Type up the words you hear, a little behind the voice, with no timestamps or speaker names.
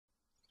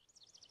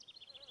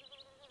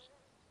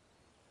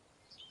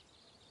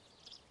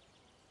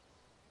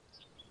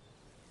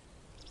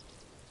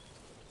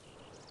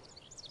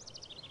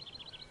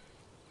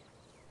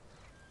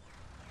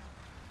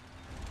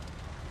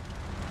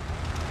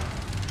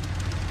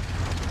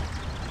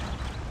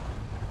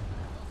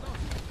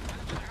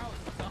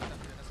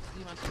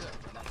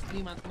Lass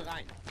niemanden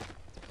rein.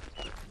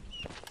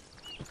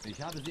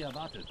 Ich habe Sie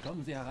erwartet.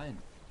 Kommen Sie herein.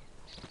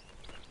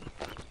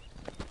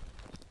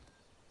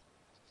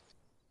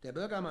 Der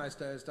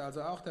Bürgermeister ist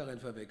also auch darin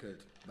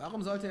verwickelt.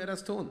 Warum sollte er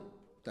das tun?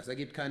 Das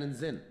ergibt keinen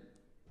Sinn.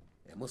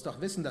 Er muss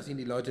doch wissen, dass ihn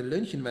die Leute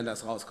lynchen, wenn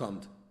das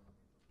rauskommt.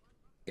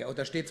 Er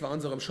untersteht zwar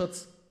unserem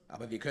Schutz,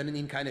 aber wir können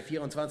ihn keine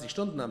 24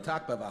 Stunden am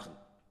Tag bewachen.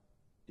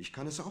 Ich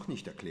kann es auch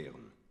nicht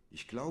erklären.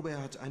 Ich glaube,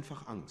 er hat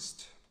einfach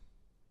Angst.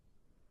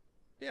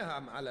 Wir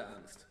haben alle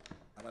Angst.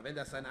 Aber wenn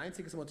das sein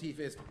einziges Motiv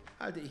ist,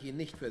 halte ich ihn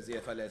nicht für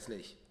sehr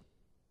verlässlich.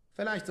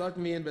 Vielleicht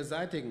sollten wir ihn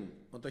beseitigen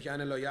und durch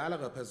eine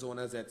loyalere Person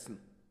ersetzen.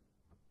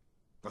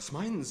 Was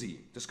meinen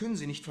Sie? Das können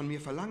Sie nicht von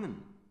mir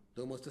verlangen.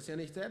 Du musst es ja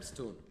nicht selbst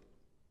tun.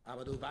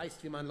 Aber du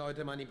weißt, wie man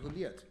Leute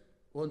manipuliert.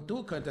 Und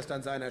du könntest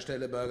an seiner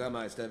Stelle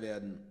Bürgermeister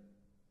werden.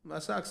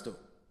 Was sagst du?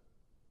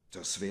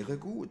 Das wäre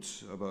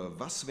gut, aber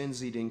was, wenn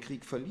Sie den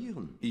Krieg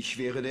verlieren? Ich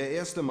wäre der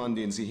erste Mann,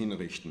 den Sie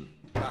hinrichten.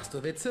 Machst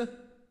du Witze?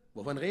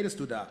 Wovon redest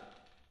du da?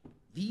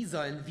 Wie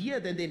sollen wir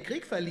denn den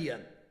Krieg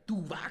verlieren?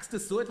 Du wagst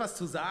es, so etwas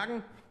zu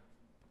sagen?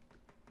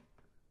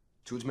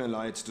 Tut mir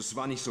leid, das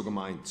war nicht so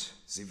gemeint.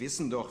 Sie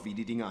wissen doch, wie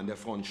die Dinge an der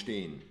Front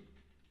stehen.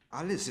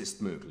 Alles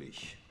ist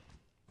möglich.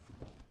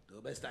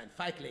 Du bist ein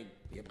Feigling.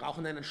 Wir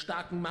brauchen einen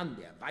starken Mann,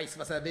 der weiß,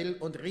 was er will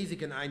und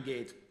Risiken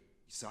eingeht.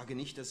 Ich sage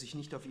nicht, dass ich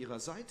nicht auf Ihrer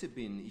Seite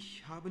bin.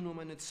 Ich habe nur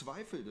meine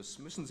Zweifel, das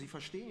müssen Sie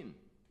verstehen.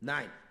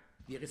 Nein,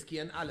 wir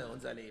riskieren alle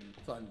unser Leben.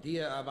 Von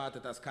dir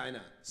erwartet das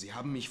keiner. Sie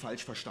haben mich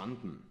falsch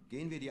verstanden.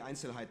 Gehen wir die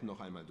Einzelheiten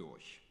noch einmal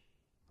durch.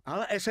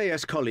 Our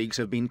SAS colleagues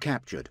have been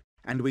captured,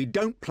 and we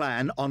don't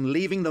plan on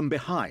leaving them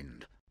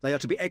behind. They are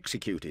to be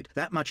executed,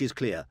 that much is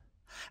clear.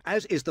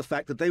 As is the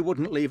fact that they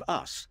wouldn't leave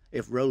us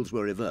if roles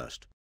were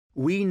reversed.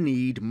 We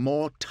need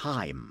more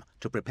time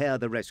to prepare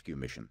the rescue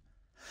mission.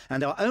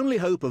 And our only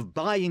hope of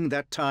buying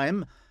that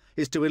time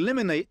is to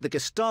eliminate the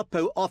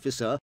Gestapo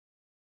officer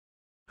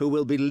who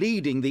will be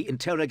leading the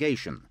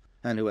interrogation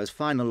and who has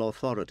final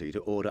authority to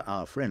order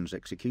our friends'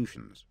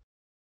 executions.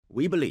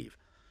 We believe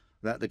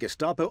that the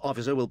Gestapo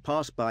officer will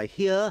pass by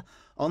here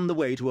on the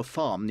way to a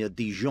farm near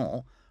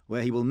Dijon,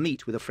 where he will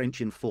meet with a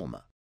French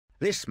informer.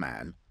 This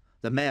man,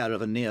 the mayor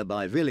of a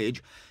nearby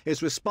village,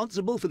 is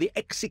responsible for the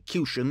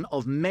execution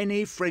of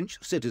many French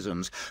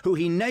citizens who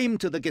he named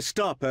to the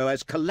Gestapo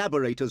as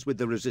collaborators with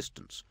the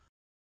resistance.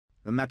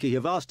 The Maquis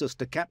have asked us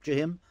to capture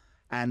him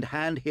and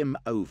hand him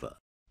over.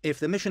 If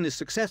the mission is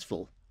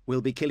successful, we'll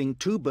be killing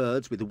two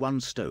birds with one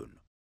stone.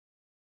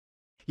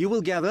 You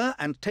will gather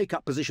and take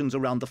up positions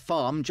around the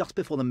farm just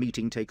before the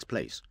meeting takes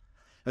place.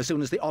 As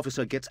soon as the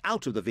officer gets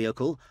out of the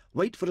vehicle,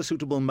 wait for a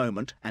suitable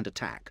moment and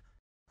attack.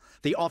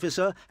 The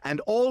officer and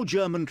all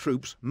German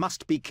troops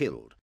must be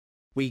killed.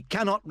 We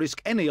cannot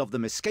risk any of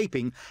them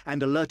escaping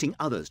and alerting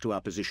others to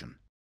our position.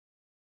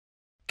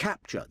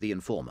 Capture the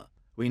informer.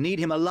 We need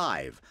him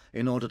alive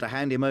in order to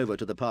hand him over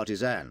to the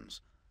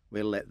partisans.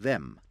 We'll let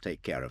them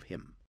take care of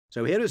him.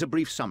 So here is a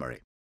brief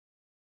summary.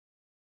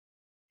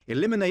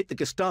 Eliminate the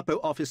Gestapo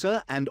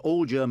officer and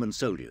all German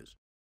soldiers.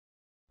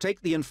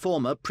 Take the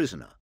informer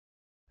prisoner.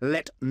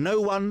 Let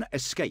no one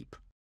escape.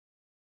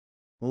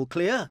 All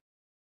clear?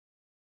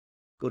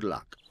 Good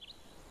luck.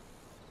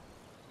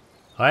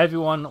 Hi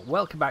everyone,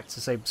 welcome back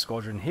to Sabre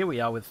Squadron. Here we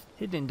are with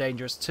Hidden and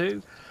Dangerous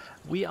 2.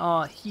 We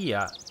are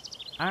here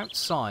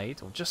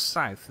outside, or just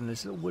south, in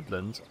this little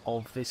woodland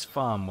of this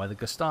farm where the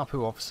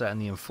Gestapo officer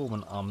and the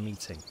informant are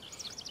meeting.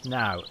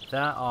 Now,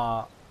 there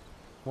are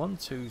 1,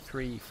 2,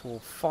 3, 4,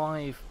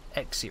 5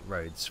 exit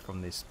roads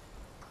from this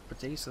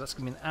property, so that's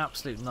going to be an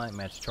absolute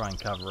nightmare to try and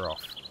cover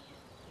off.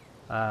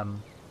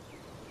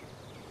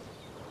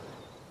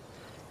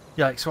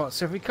 Yeah, so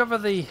if we cover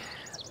the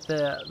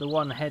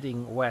one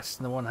heading west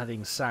and the one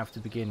heading south to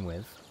begin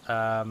with.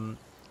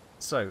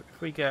 So if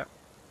we get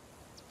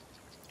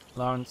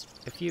Lawrence,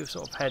 if you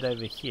sort of head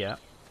over here,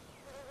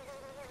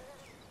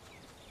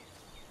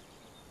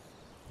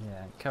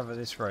 yeah, cover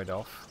this road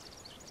off.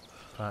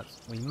 But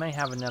we may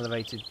have an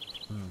elevated.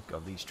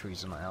 God, these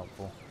trees are not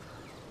helpful.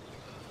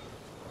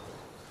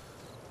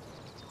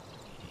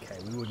 Okay,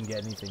 we wouldn't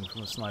get anything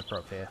from a sniper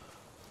up here.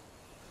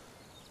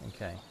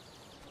 Okay.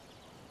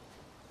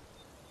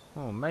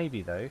 Oh,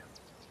 maybe though.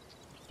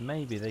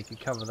 Maybe they could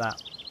cover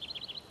that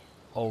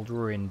old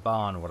ruined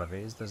barn or whatever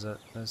it is. There's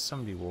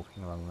somebody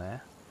walking along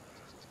there.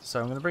 So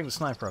I'm going to bring the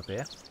sniper up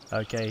here.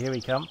 Okay, here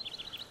we come.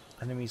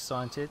 Enemy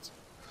sighted.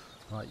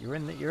 Right, you're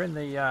in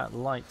the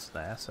lights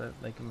there, so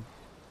they can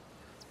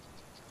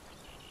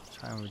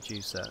try and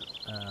reduce that.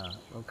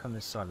 We'll come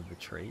this side of the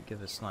tree. Give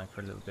the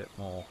sniper a little bit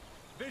more.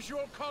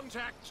 Visual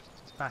contact.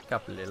 Back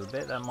up a little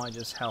bit. That might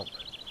just help.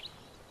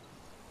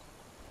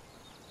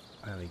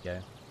 There we go.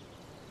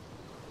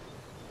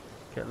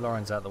 Get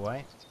Lawrence out of the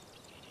way.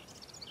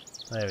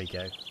 There we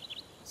go.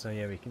 So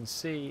yeah, we can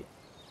see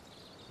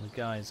the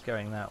guys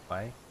going that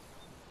way.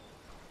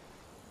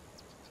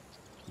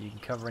 You can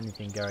cover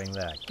anything going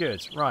there.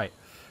 Good, right.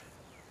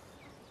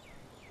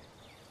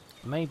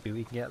 Maybe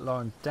we can get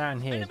Lawrence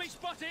down here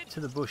to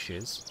the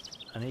bushes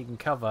and he can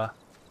cover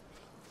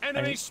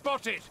Enemy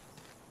spotted.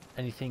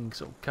 anything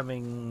sort of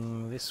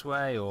coming this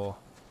way or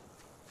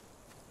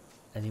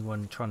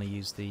anyone trying to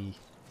use the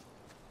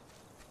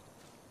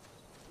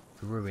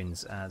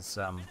ruins as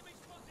okay,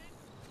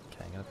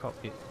 I'm gonna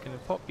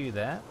pop you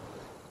there.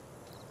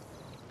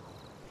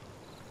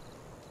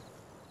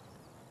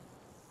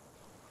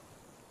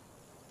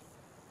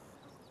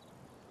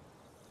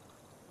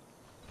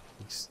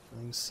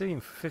 You can see him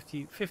for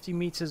 50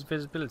 meters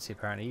visibility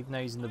apparently, even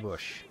though he's in the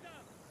bush.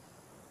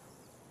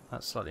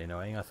 That's slightly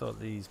annoying. I thought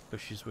these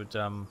bushes would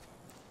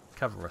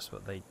cover us,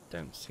 but they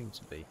don't seem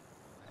to be.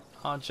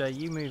 RJ,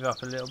 you move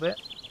up a little bit.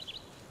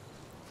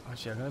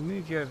 Actually, I'm going to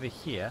move you over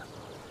here.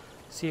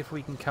 See if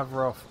we can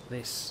cover off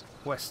this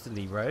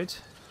westerly road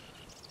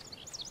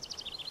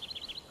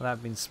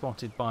without being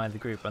spotted by the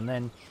group. And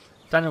then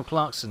Daniel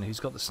Clarkson, who's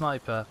got the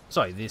sniper,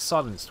 sorry, the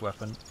silenced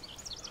weapon.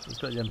 He's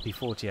got the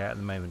MP40 out at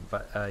the moment,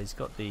 but he's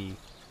got the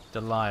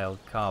Delisle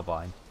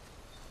carbine.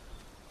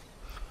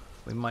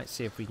 We might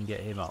see if we can get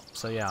him up.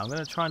 So yeah, I'm going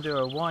to try and do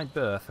a wide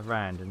berth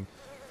around,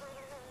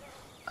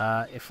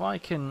 and if I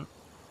can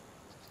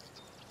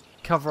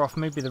cover off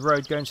maybe the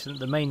road going to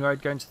the main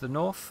road going to the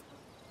north,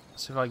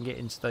 so if I can get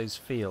into those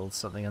fields,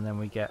 something, and then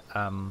we get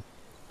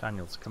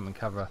Daniel to come and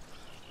cover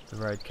the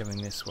road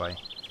coming this way.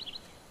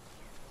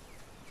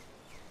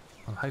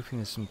 I'm hoping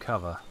there's some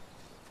cover.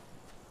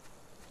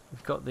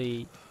 We've got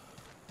the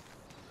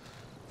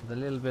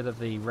little bit of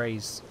the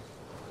raised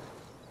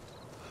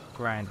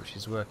ground which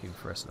is working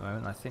for us at the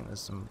moment. I think there's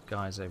some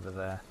guys over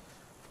there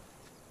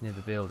near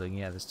the building.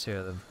 Yeah, there's two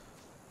of them.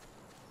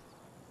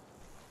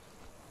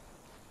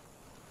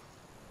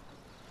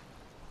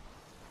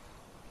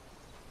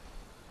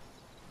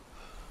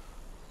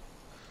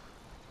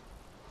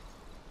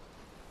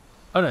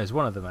 Oh no, there's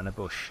one of them in a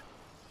bush.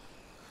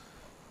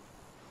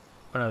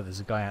 Oh no, there's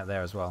a guy out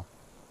there as well.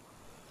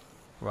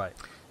 Right.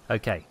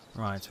 Okay.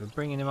 Right. So we're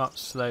bringing him up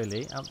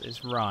slowly up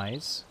this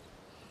rise.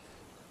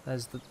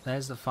 There's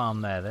the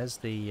farm there. There's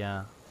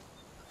the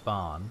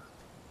barn.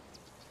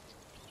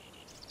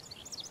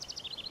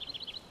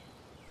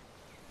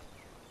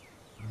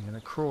 I'm going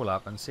to crawl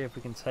up and see if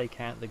we can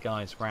take out the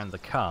guys around the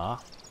car.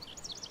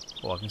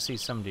 Oh, I can see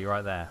somebody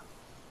right there.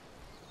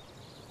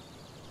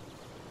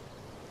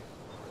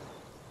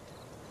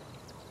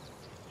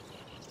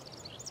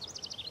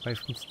 Wait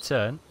for him to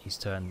turn. He's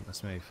turned.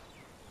 Let's move.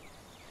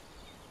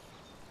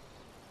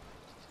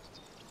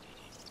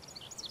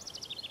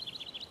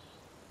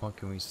 What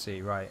can we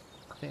see? Right.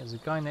 I think there's a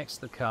guy next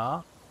to the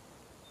car.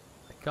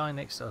 A guy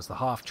next to us, the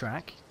half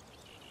track.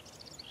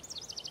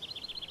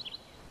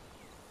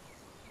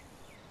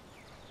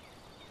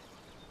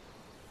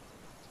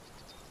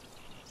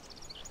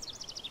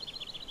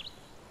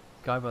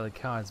 Guy by the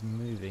car is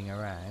moving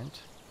around.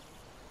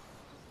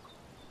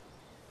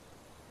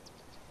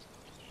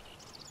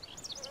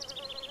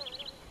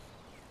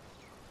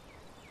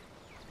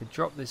 Could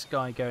drop this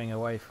guy going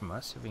away from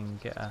us if we can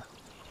get a...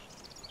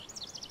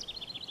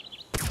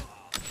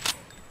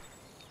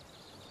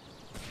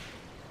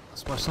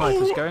 That's my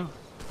sniper's going.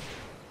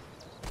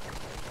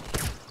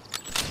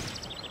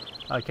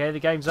 Okay, the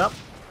game's up.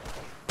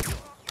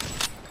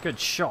 Good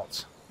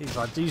shot, if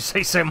I do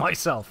say so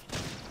myself.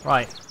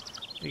 Right,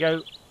 we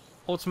go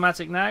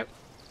automatic now.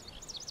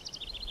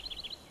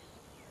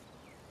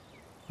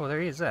 Oh,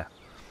 there he is there.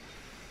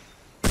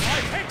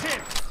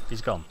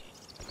 He's gone.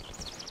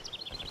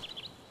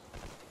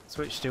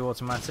 Switch to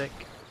automatic.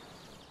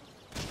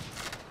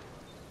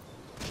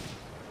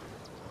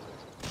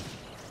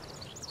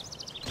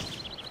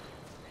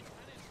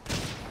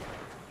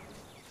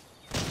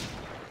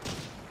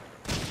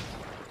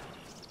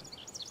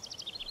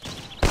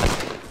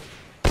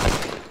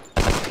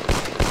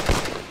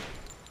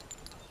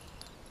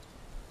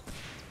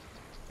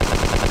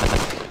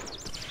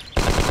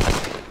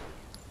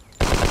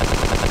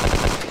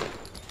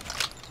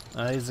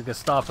 Here's a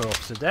Gestapo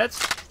officer dead.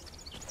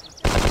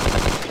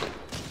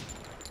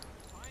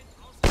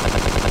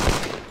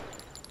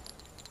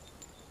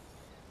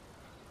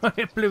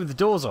 It blew the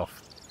doors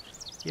off.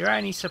 You're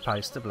only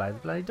supposed to blow the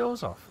bloody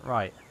doors off.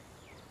 Right.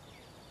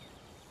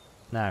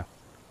 Now.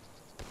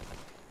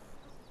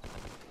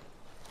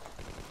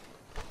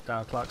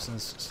 Dale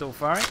Clarkson's still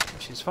firing,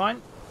 which is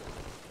fine.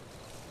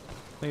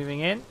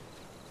 Moving in.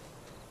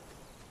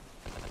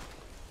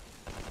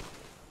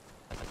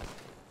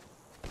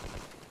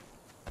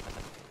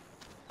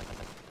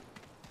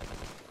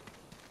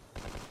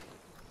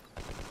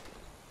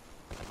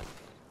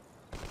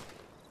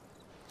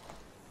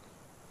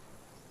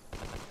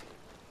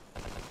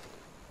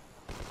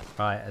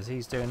 Right, as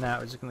he's doing that,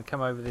 we're just going to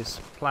come over this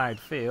ploughed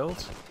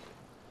field.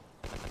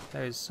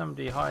 There's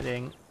somebody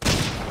hiding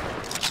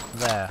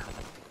there.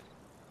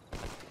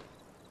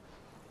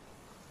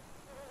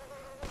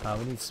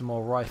 We need some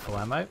more rifle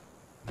ammo.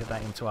 Get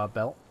that into our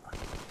belt.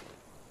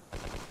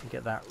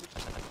 Get that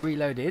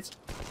reloaded.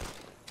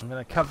 I'm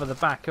going to cover the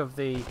back of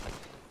the...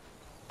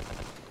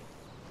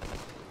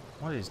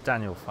 What is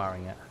Daniel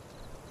firing at?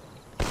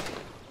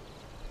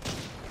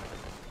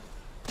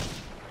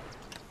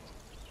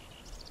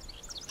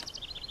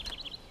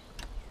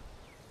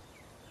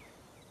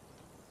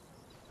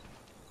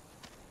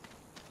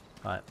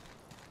 Right.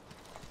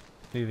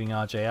 Moving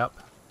RJ up.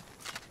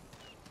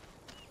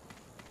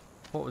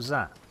 What was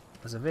that?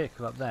 There's a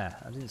vehicle up there.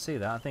 I didn't see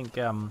that. I think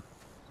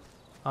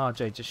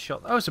RJ just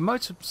shot. Oh, it's a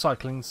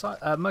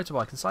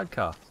motorbike and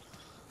sidecar.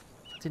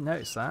 I didn't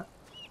notice that.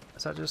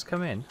 Has that just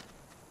come in?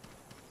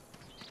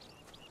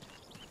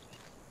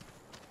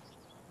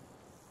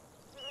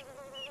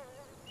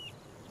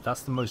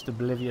 That's the most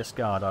oblivious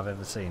guard I've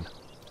ever seen.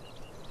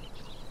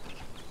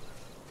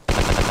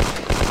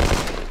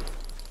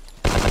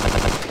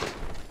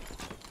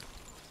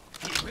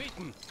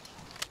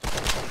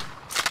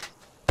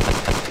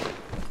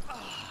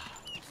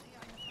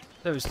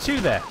 There was two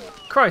there.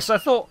 Christ, I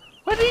thought,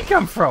 where did he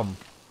come from?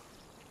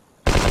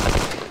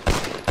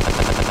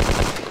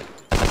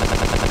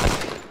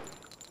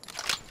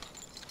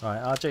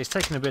 Right, RJ's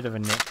taking a bit of a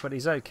nick, but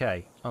he's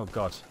okay. Oh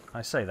god,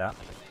 I say that.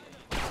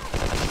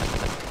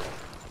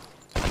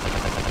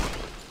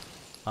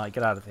 Alright,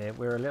 get out of here.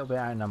 We're a little bit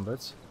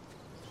outnumbered.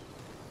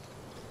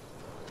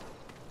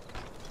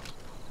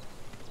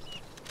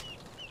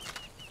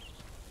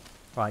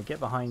 Right, get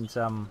behind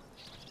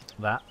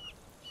that.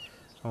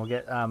 And we'll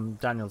get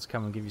Daniel to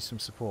come and give you some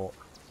support.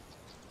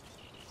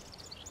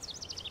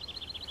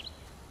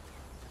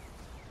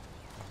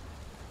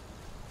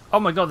 Oh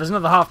my god, there's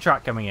another half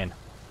track coming in.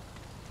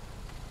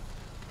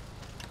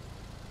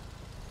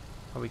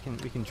 Oh, we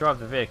can drive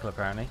the vehicle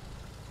apparently.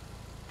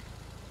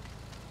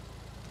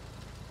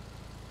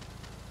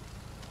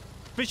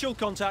 Visual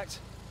contact.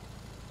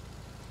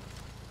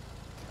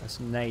 Let's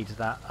nade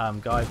that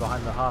guy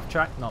behind the half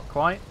track. Not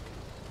quite.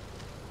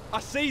 I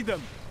see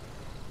them.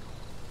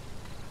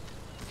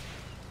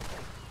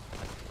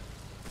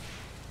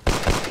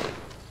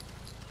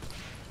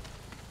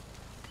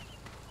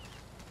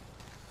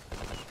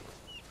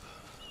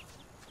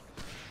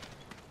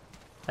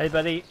 Hey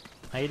buddy,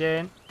 how you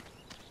doing?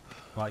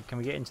 Right, can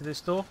we get into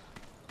this door?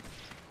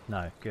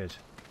 No, good.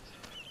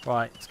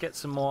 Right, let's get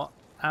some more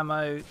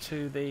ammo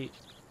to the...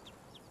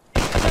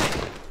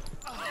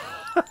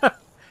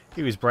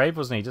 He was brave,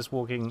 wasn't he? Just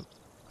walking...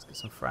 Let's get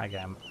some frag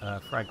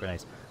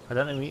grenades. I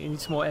don't know, we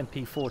need some more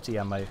MP40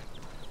 ammo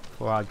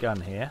for our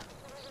gun here.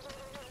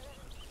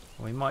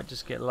 We might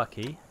just get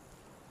lucky.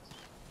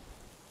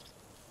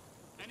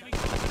 Enemy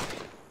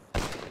contact.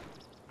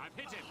 I've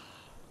hit him.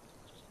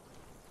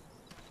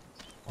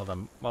 Well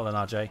done,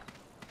 RJ.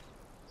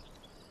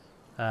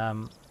 Are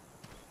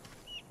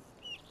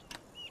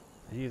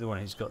you the one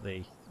who's got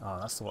the... Oh,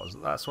 that's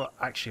what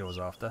actually I was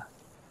after.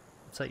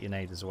 I'll take your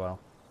nade as well.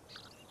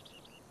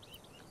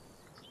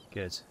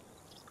 Good.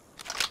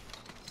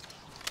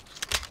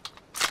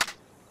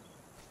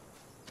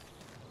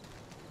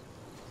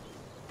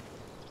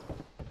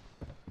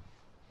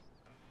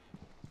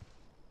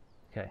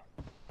 Okay.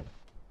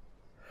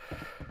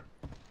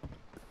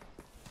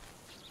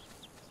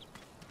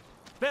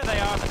 There they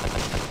are.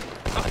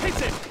 I've hit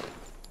him.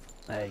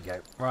 There you go.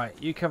 Right,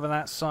 you cover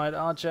that side,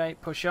 RJ.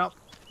 Push up.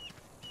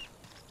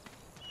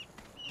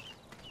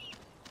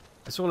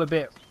 It's all a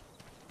bit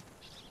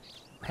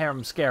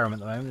harem-scarum at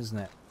the moment, isn't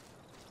it?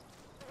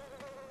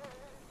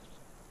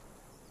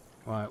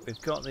 Right,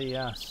 we've got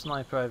the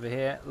sniper over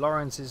here.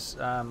 Lawrence is...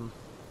 I'm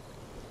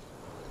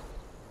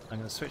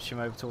going to switch him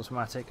over to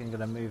automatic and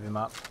going to move him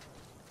up.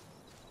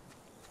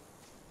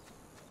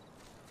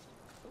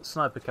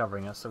 Sniper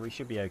covering us, so we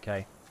should be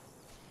okay.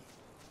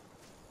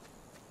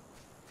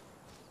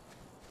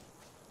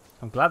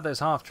 I'm glad those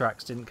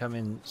half-tracks didn't come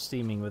in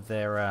steaming with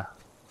their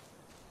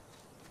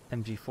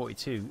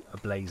MG42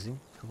 ablazing,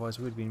 otherwise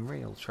we'd be in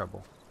real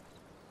trouble.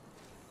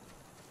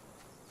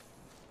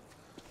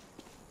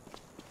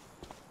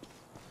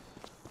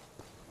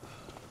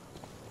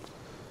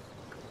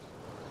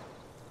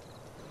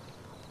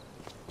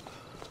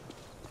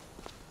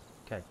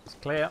 Okay, it's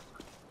clear.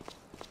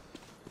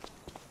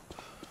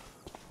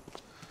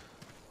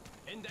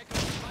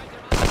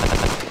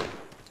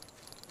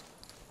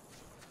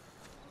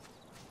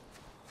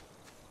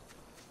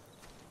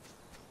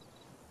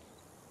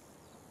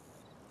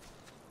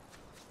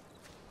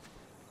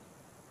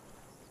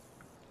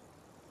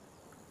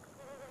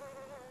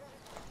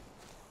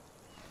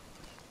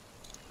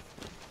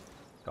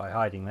 Guy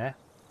hiding there.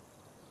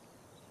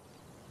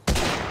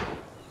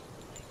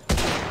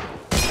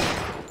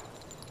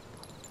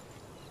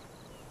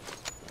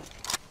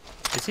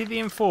 Is he the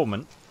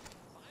informant?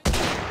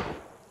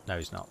 No,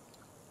 he's not.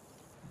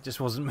 He just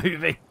wasn't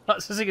moving.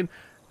 That's a second.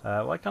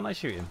 Why can't I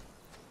shoot him?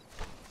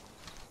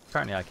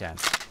 Apparently I can.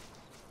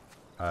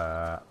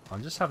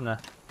 I'm just having a...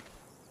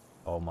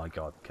 Oh my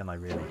god, can I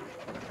really?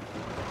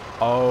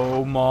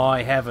 Oh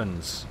my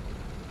heavens.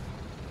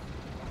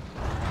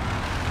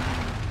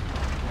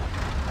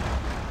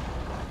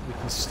 We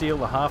can steal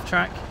the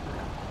half-track.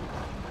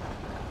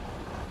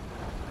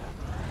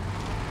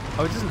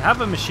 Oh, it doesn't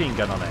have a machine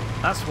gun on it.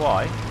 That's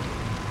why.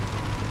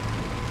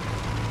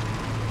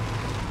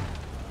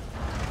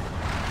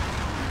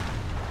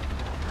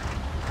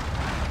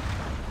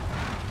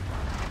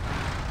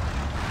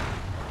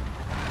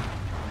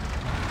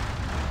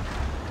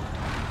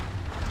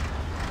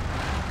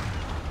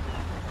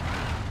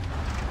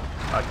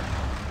 Okay.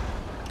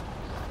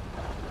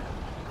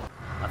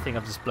 I think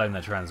I've just blown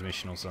their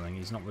transmission or something.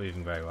 He's not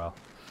moving very well.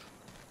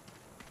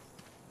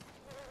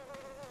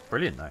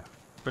 Brilliant, though.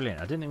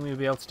 Brilliant. I didn't think we'd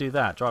be able to do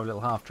that. Drive a little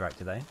half-track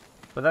today.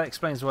 But that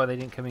explains why they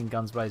didn't come in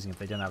guns blazing if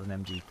they don't have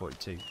an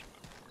MG42.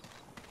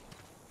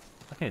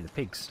 Okay, the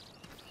pigs.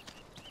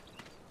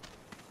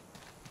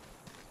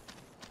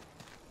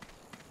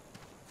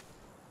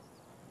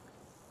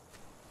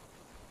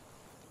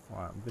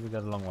 Right, I'm going to go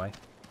the long way.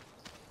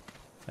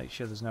 Make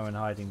sure there's no one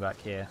hiding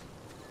back here.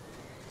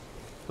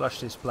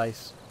 Flush this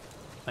place.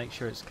 Make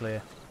sure it's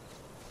clear.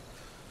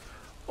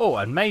 Oh,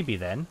 and maybe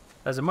then,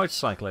 there's a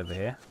motorcycle over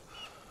here.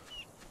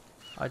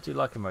 I do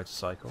like a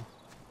motorcycle.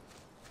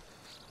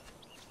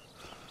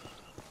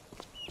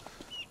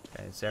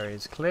 Okay, this area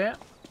is clear.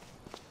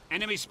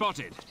 Enemy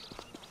spotted.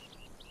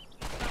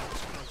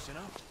 Close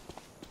enough.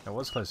 That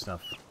was close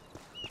enough.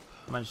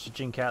 Managed to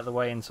jink out of the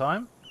way in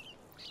time.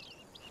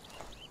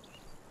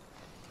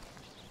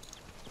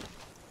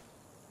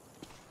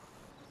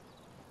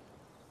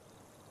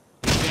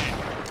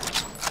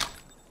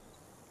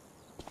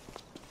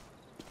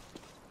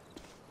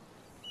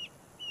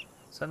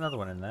 Is that another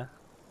one in there?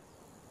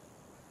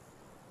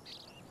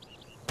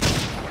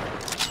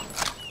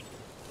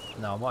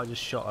 No, I might have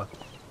just shot a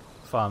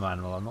farm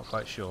animal, I'm not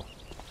quite sure.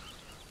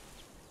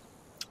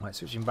 Right,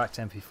 switching back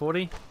to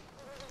MP40.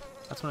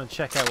 I just want to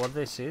check out what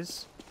this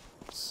is.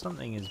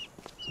 Something is,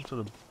 some sort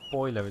of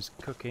boiler is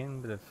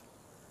cooking,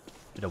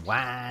 bit of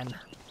wine.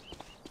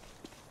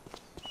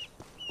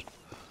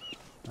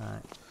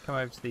 Alright, come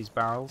over to these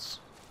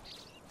barrels.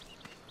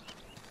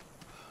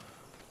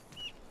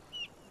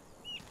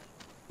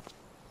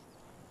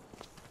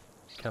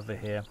 Cover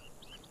here.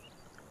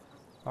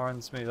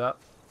 Orange, move up.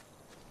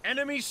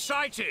 Enemy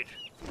sighted.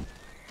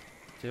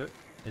 Do it.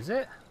 Is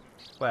it?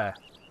 Where?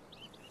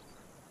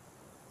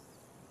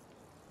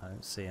 I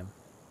don't see him.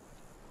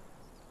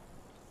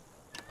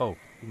 Oh, you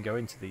can go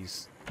into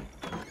these.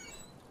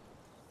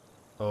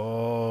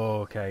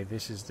 Oh, okay.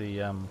 This is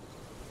the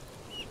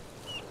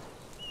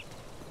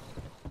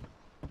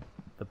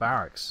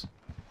barracks.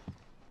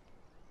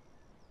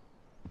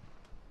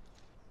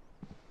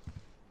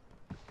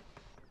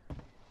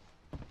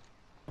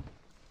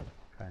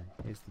 Okay,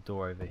 here's the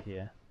door over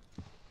here.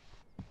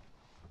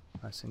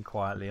 Nice and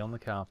quietly on the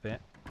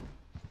carpet.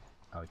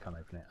 Oh, we can't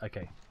open it.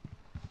 Okay.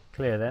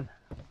 Clear then.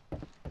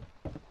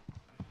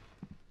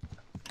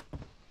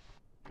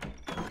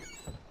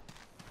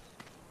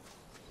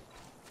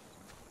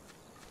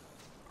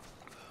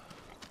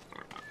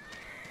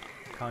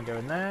 Can't go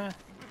in there.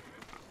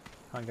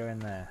 Can't go in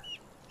there.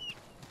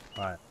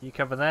 Right, you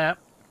cover there.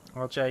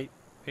 RJ,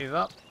 move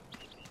up.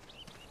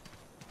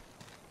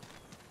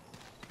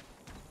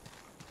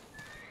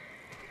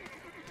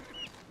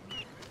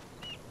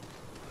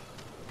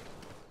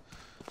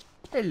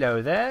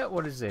 Hello there.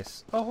 What is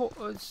this? Oh,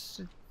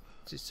 it's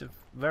just a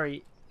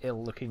very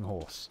ill-looking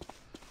horse.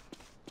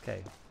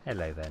 Okay.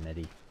 Hello there,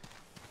 Neddy.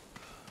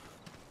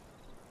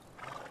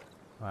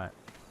 Right.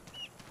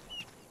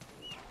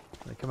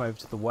 They come over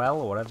to the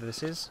well or whatever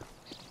this is.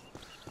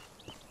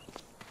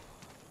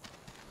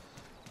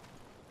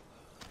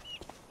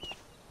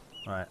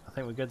 Right, I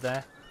think we're good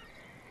there.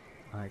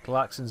 Alright,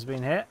 Clarkson's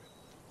been hit.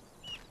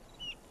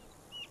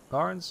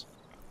 Lawrence,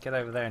 get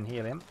over there and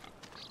heal him.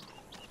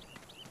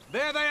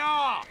 There they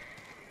are.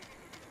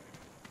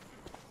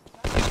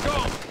 He's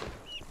gone.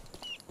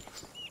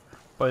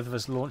 Both of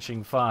us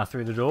launching fire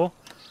through the door.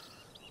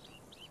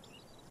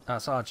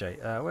 That's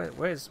RJ.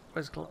 Where's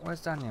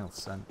Daniel's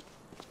son?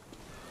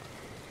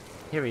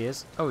 Here he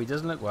is. Oh, he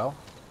doesn't look well.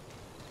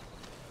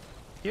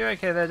 You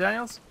okay there,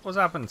 Daniels? What's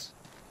happened?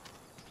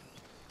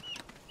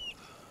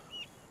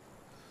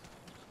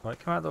 Right,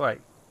 come out of the way.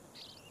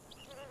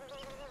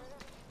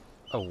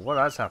 Oh, what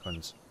has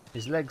happened?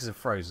 His legs are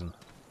frozen.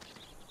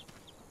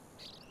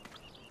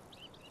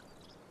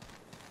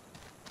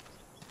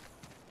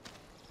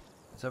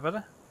 Is that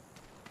better?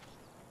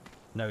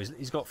 No,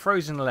 he's got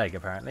frozen leg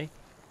apparently.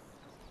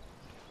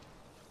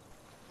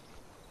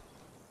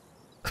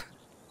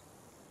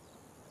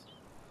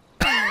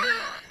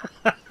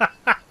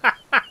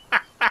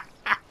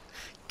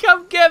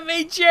 Come get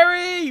me,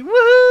 Jerry!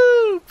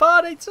 Woohoo!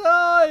 Party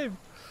time!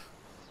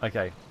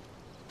 Okay,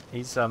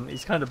 he's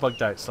kind of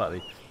bugged out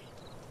slightly.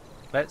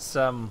 Let's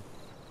brilliant.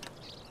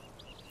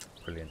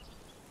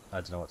 I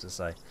don't know what to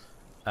say.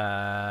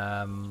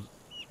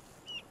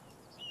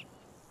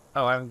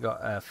 Oh, I haven't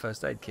got a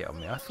first aid kit on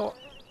me. I thought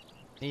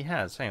he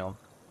has. Hang on.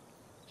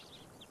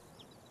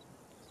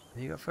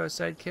 Have you got a first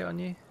aid kit on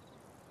you?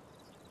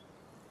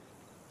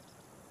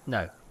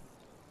 No.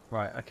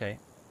 Right. Okay.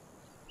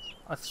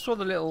 I saw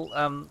the little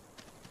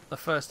the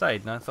first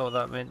aid, and I thought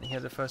that meant he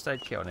had a first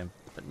aid kit on him,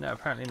 but no,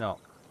 apparently not.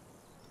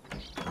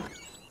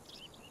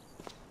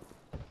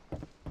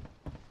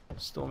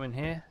 Storm in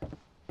here?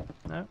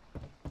 No.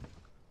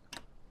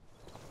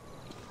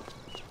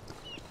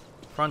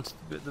 Front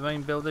of the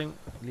main building,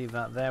 leave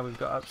that there. We've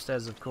got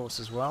upstairs, of course,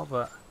 as well,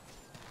 but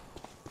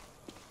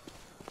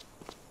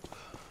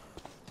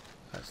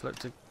let's look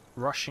to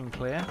rush and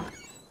clear.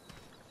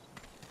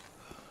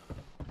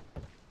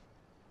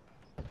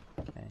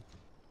 Okay.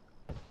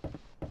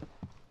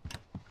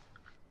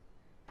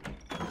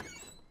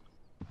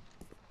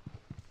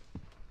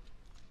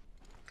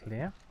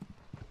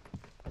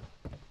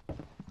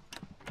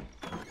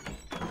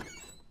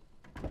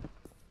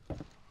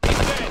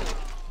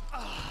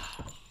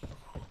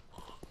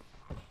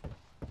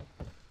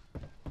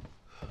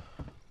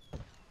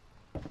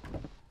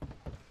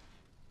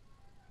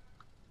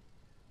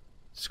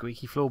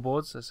 Squeaky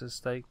floorboards, let's just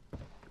stay.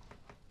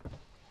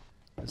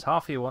 There's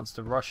half of you wants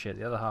to rush it,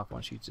 the other half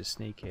wants you to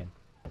sneak in.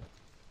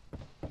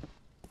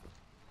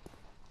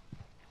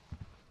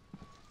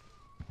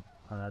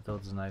 Oh, that door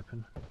doesn't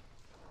open.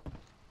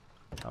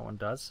 That one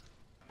does.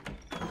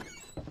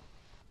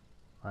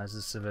 There's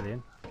a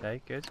civilian.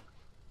 Okay, good.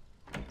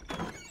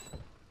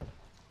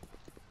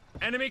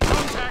 Enemy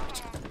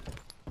contact!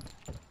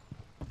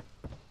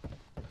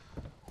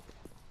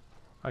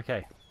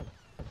 Okay.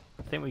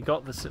 I think we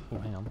got the... Oh,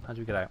 hang on. How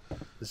do we get out?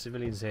 The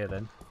civilian's here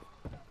then.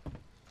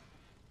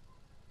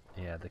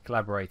 Yeah, the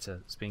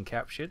collaborator has been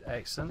captured.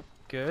 Excellent.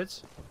 Good.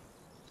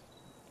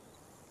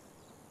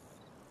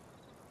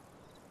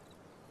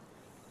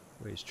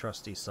 Where's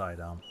trusty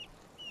sidearm?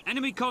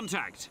 Enemy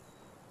contact!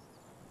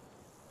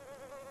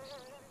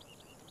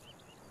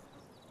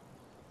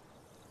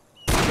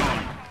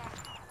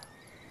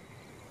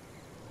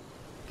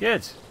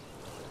 Good.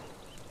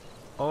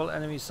 All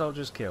enemy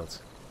soldiers killed.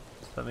 So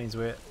that means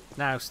we're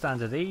now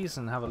stand at ease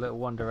and have a little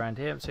wander around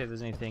here and see if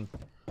there's anything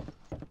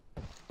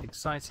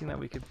exciting that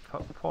we could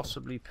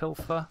possibly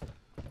pilfer.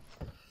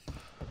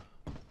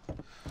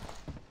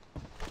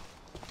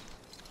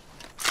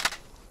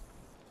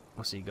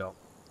 What's he got?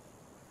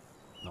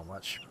 Not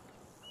much.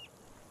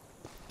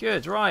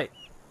 Good, right.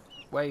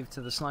 Wave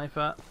to the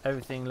sniper.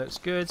 Everything looks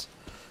good.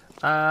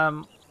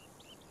 Are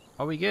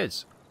we good?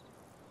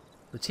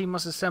 The team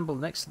must assemble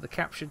next to the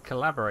captured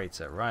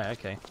collaborator. Right,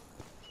 okay.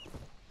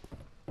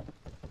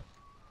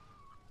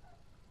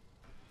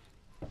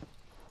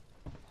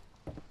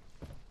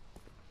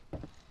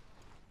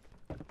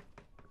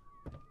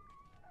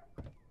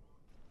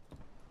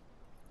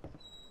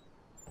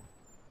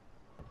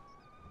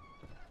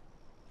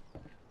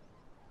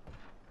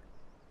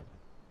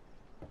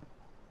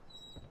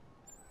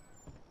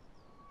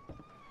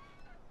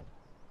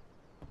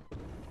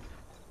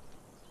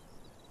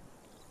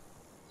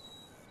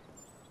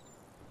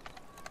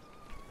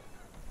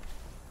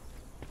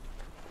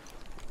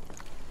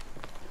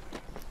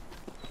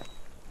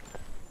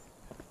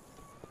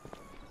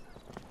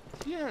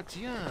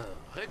 Tiens,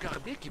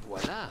 regardez qui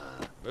voilà.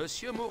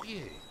 Monsieur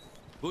Maurier,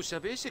 vous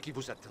savez ce qui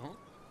vous attend?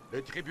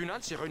 Le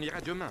tribunal se réunira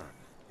demain.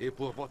 Et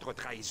pour votre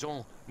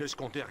trahison, ne se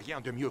comptez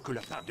rien de mieux que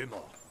la peine de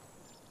mort.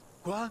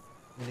 Quoi?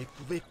 Vous ne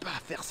pouvez pas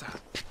faire ça.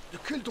 De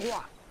quel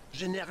droit?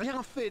 Je n'ai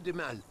rien fait de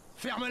mal.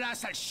 Ferme-la,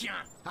 sale chien!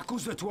 À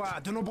cause de toi,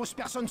 de nombreuses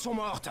personnes sont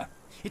mortes.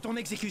 Et ton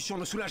exécution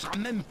ne soulagera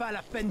même pas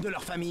la peine de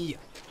leur famille.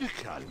 Du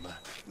calme.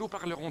 Nous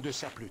parlerons de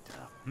ça plus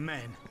tard.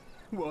 Man,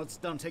 words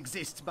don't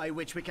exist by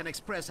which we can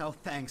express our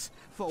thanks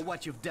for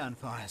what you've done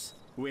for us.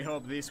 We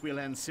hope this will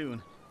end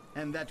soon,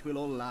 and that we'll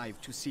all live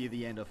to see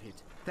the end of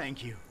it.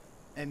 Thank you,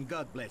 and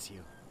God bless you.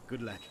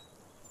 Good luck.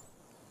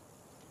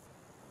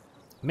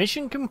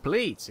 Mission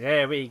complete.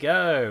 There we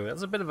go.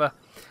 That's a bit of a,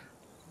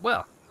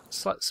 well,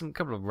 it's like some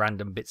couple of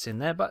random bits in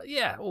there, but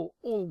yeah, all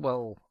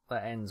well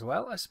that ends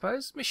well, I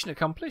suppose. Mission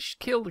accomplished.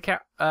 Kill the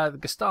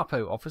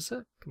Gestapo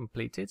officer.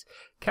 Completed.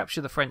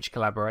 Capture the French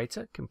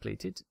collaborator.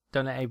 Completed.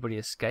 Don't let anybody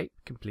escape.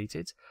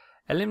 Completed.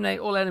 Eliminate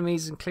all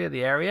enemies and clear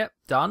the area.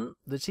 Done.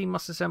 The team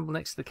must assemble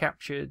next to the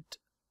captured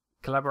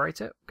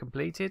collaborator.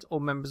 Completed. All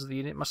members of the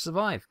unit must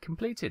survive.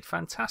 Completed.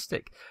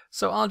 Fantastic.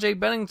 So RJ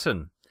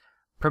Bennington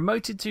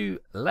promoted to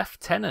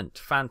lieutenant.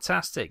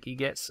 Fantastic. He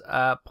gets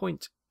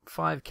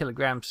 0.5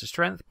 kilograms to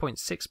strength,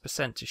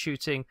 0.6% to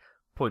shooting,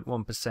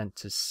 0.1%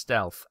 to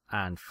stealth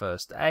and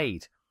first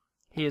aid.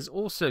 He has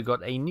also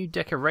got a new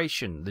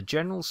decoration, the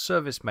General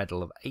Service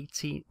Medal of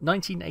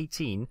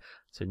 1918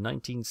 to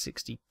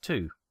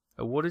 1962,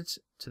 awarded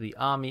to the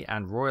Army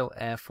and Royal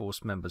Air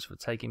Force members for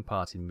taking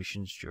part in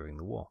missions during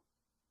the war.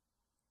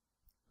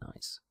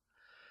 Nice.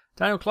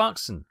 Daniel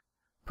Clarkson,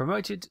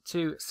 promoted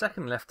to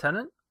second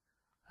lieutenant,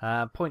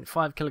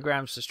 0.5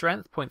 kilograms to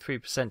strength,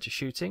 0.3% to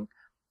shooting.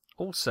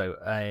 Also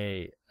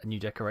a new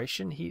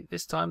decoration,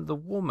 this time the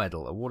War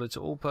Medal, awarded to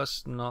all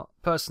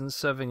persons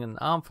serving in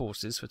armed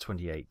forces for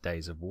 28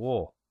 days of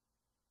war.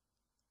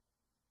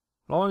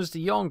 Lawrence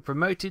de Jong,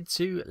 promoted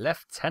to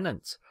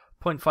lieutenant,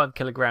 0.5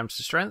 kilograms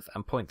to strength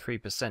and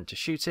 0.3% to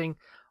shooting.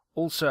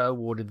 Also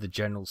awarded the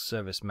General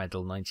Service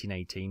Medal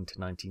 1918 to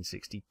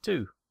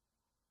 1962.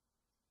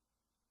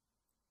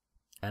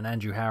 And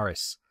Andrew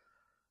Harris,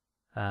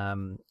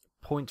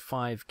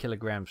 0.5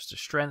 kilograms to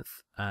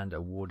strength and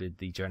awarded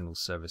the General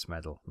Service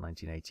Medal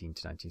 1918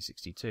 to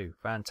 1962.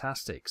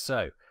 Fantastic.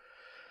 So,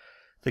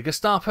 the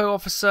Gestapo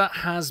officer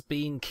has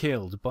been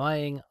killed,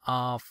 buying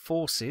our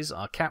forces,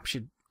 our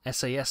captured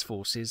SAS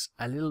forces,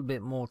 a little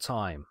bit more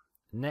time.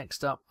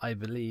 Next up, I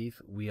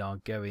believe we are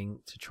going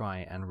to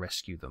try and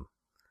rescue them.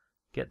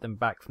 Get them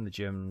back from the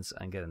Germans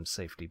and get them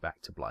safely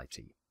back to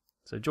Blighty.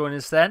 So join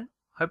us then.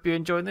 Hope you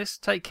enjoyed this.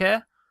 Take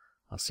care.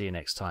 I'll see you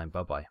next time.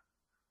 Bye-bye.